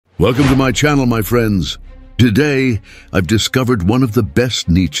Welcome to my channel, my friends. Today, I've discovered one of the best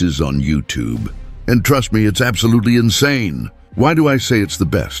niches on YouTube. And trust me, it's absolutely insane. Why do I say it's the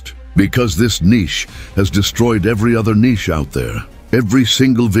best? Because this niche has destroyed every other niche out there. Every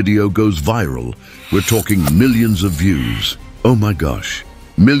single video goes viral. We're talking millions of views. Oh my gosh,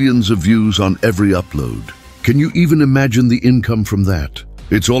 millions of views on every upload. Can you even imagine the income from that?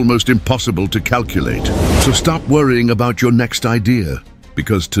 It's almost impossible to calculate. So stop worrying about your next idea,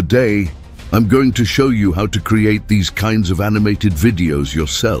 because today I'm going to show you how to create these kinds of animated videos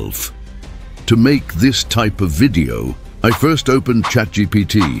yourself. To make this type of video, I first opened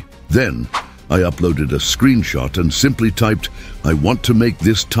ChatGPT. Then I uploaded a screenshot and simply typed, "I want to make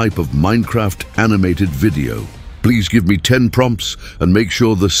this type of Minecraft animated video. Please give me 10 prompts and make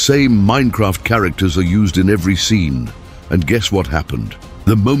sure the same Minecraft characters are used in every scene." And guess what happened?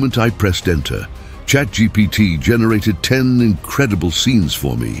 The moment I pressed enter, ChatGPT generated 10 incredible scenes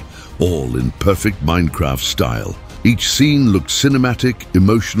for me, all in perfect Minecraft style. Each scene looked cinematic,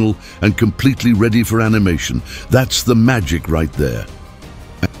 emotional, and completely ready for animation. That's the magic right there.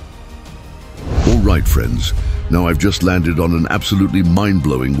 Alright friends, now I've just landed on an absolutely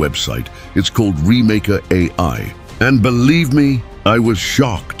mind-blowing website. It's called Remaker AI. And believe me, I was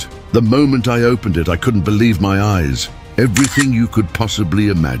shocked. The moment I opened it, I couldn't believe my eyes. Everything you could possibly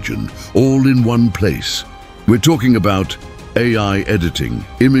imagine, all in one place. We're talking about AI editing,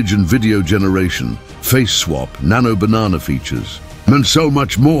 image and video generation, face swap, Nano Banana features, and so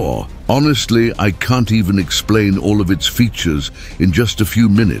much more. Honestly, I can't even explain all of its features in just a few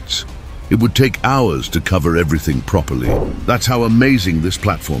minutes. It would take hours to cover everything properly. That's how amazing this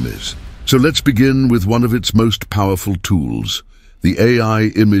platform is. So let's begin with one of its most powerful tools, the AI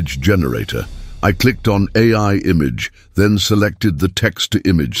image generator. I clicked on AI image, then selected the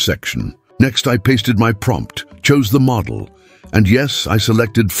text-to-image section. Next, I pasted my prompt, chose the model, and yes, I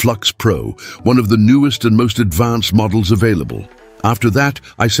selected Flux Pro, one of the newest and most advanced models available. After that,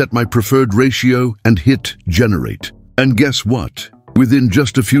 I set my preferred ratio and hit generate. And guess what? Within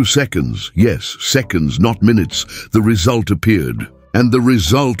just a few seconds, yes, seconds, not minutes, the result appeared. And the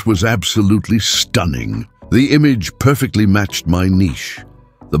result was absolutely stunning. The image perfectly matched my niche.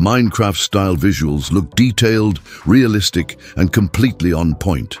 The Minecraft-style visuals looked detailed, realistic, and completely on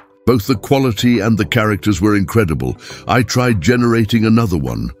point. Both the quality and the characters were incredible. I tried generating another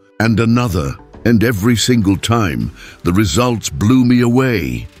one, and another, and every single time, the results blew me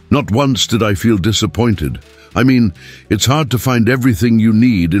away. Not once did I feel disappointed. I mean, it's hard to find everything you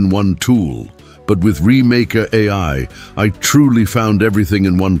need in one tool, but with Remaker AI, I truly found everything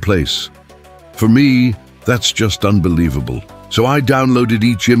in one place. For me, that's just unbelievable. So I downloaded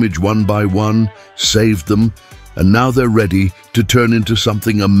each image one by one, saved them, and now they're ready to turn into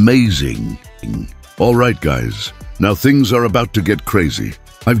something amazing. All right, guys, now things are about to get crazy.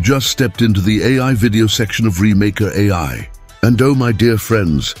 I've just stepped into the AI video section of Remaker AI. And oh, my dear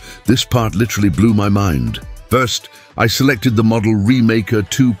friends, this part literally blew my mind. First, I selected the model Remaker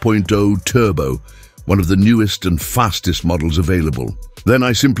 2.0 Turbo, one of the newest and fastest models available. Then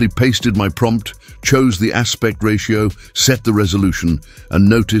I simply pasted my prompt, chose the aspect ratio, set the resolution, and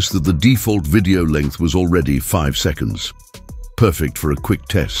noticed that the default video length was already 5 seconds. Perfect for a quick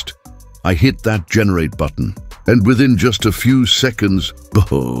test. I hit that generate button, and within just a few seconds,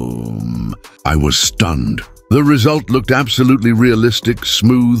 boom, I was stunned. The result looked absolutely realistic,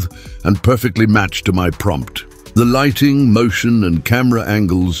 smooth, and perfectly matched to my prompt. The lighting, motion, and camera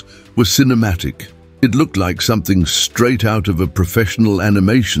angles were cinematic. It looked like something straight out of a professional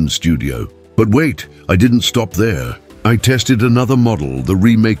animation studio. But wait, I didn't stop there. I tested another model, the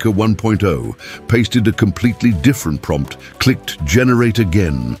Remaker 1.0, pasted a completely different prompt, clicked generate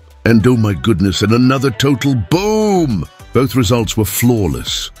again, and oh my goodness, and another total boom! Both results were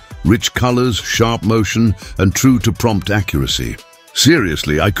flawless. Rich colors, sharp motion, and true to prompt accuracy.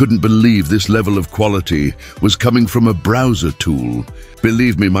 Seriously, I couldn't believe this level of quality was coming from a browser tool.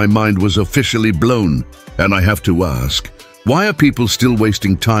 Believe me, my mind was officially blown. And I have to ask, why are people still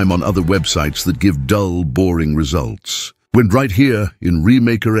wasting time on other websites that give dull, boring results? When right here, in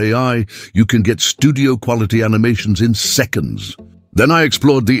Remaker AI, you can get studio-quality animations in seconds. Then I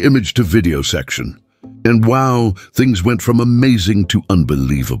explored the image-to-video section. And wow, things went from amazing to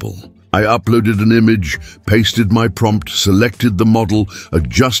unbelievable. I uploaded an image, pasted my prompt, selected the model,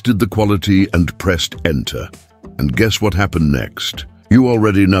 adjusted the quality, and pressed enter. And guess what happened next? You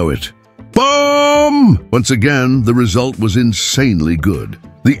already know it. Boom! Once again, the result was insanely good.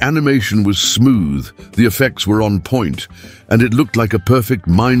 The animation was smooth, the effects were on point, and it looked like a perfect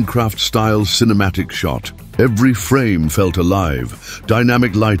Minecraft-style cinematic shot. Every frame felt alive.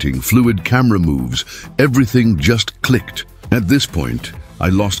 Dynamic lighting, fluid camera moves, everything just clicked. At this point, I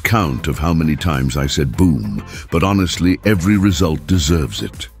lost count of how many times I said boom, but honestly, every result deserves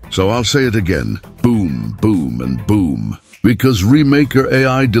it. So I'll say it again, boom, boom, and boom. Because Remaker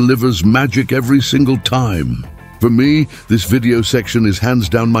AI delivers magic every single time. For me, this video section is hands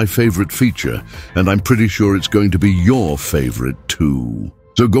down my favorite feature, and I'm pretty sure it's going to be your favorite too.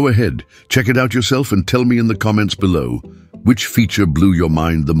 So go ahead, check it out yourself and tell me in the comments below, which feature blew your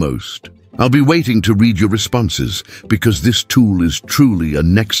mind the most? I'll be waiting to read your responses, because this tool is truly a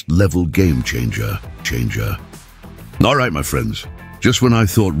next-level game changer. All right, my friends, just when I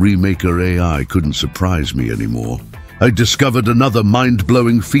thought Remaker AI couldn't surprise me anymore, I discovered another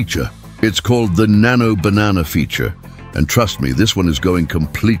mind-blowing feature. It's called the Nano Banana Feature, and trust me, this one is going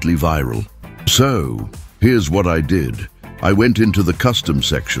completely viral. So, here's what I did. I went into the custom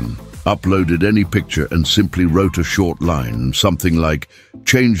section, uploaded any picture and simply wrote a short line, something like,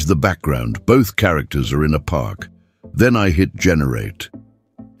 change the background, both characters are in a park. Then I hit generate.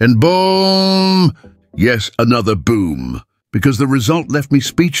 And boom! Yes, another boom. Because the result left me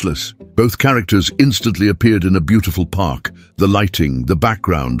speechless. Both characters instantly appeared in a beautiful park. The lighting, the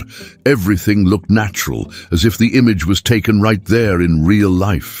background, everything looked natural, as if the image was taken right there in real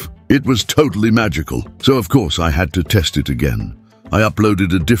life. It was totally magical, so of course I had to test it again. I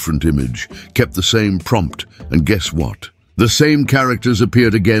uploaded a different image, kept the same prompt, and guess what? The same characters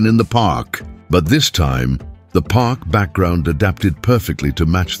appeared again in the park. But this time, the park background adapted perfectly to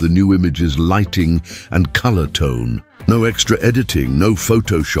match the new image's lighting and color tone. No extra editing, no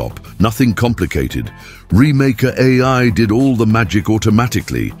Photoshop, nothing complicated. Remaker AI did all the magic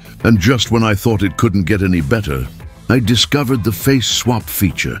automatically, and just when I thought it couldn't get any better, I discovered the face swap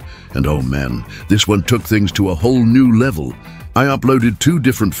feature, and oh man, this one took things to a whole new level. I uploaded 2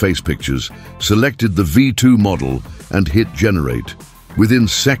 different face pictures, selected the V2 model, and hit generate. Within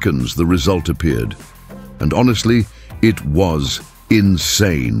seconds, the result appeared. And honestly, it was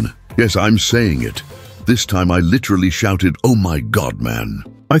insane. Yes, I'm saying it. This time I literally shouted, "Oh my God, man."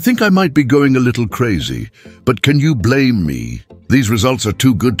 I think I might be going a little crazy, but can you blame me? These results are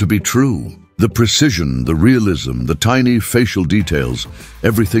too good to be true. The precision, the realism, the tiny facial details,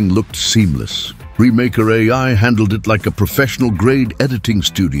 everything looked seamless. Remaker AI handled it like a professional-grade editing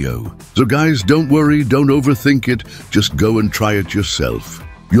studio. So guys, don't worry, don't overthink it, just go and try it yourself.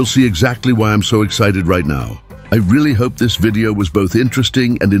 You'll see exactly why I'm so excited right now. I really hope this video was both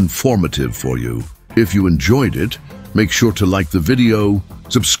interesting and informative for you. If you enjoyed it, make sure to like the video,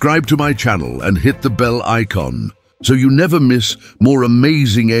 subscribe to my channel, and hit the bell icon, so you never miss more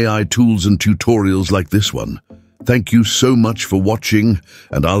amazing AI tools and tutorials like this one. Thank you so much for watching,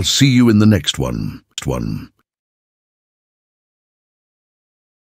 and I'll see you in the next one.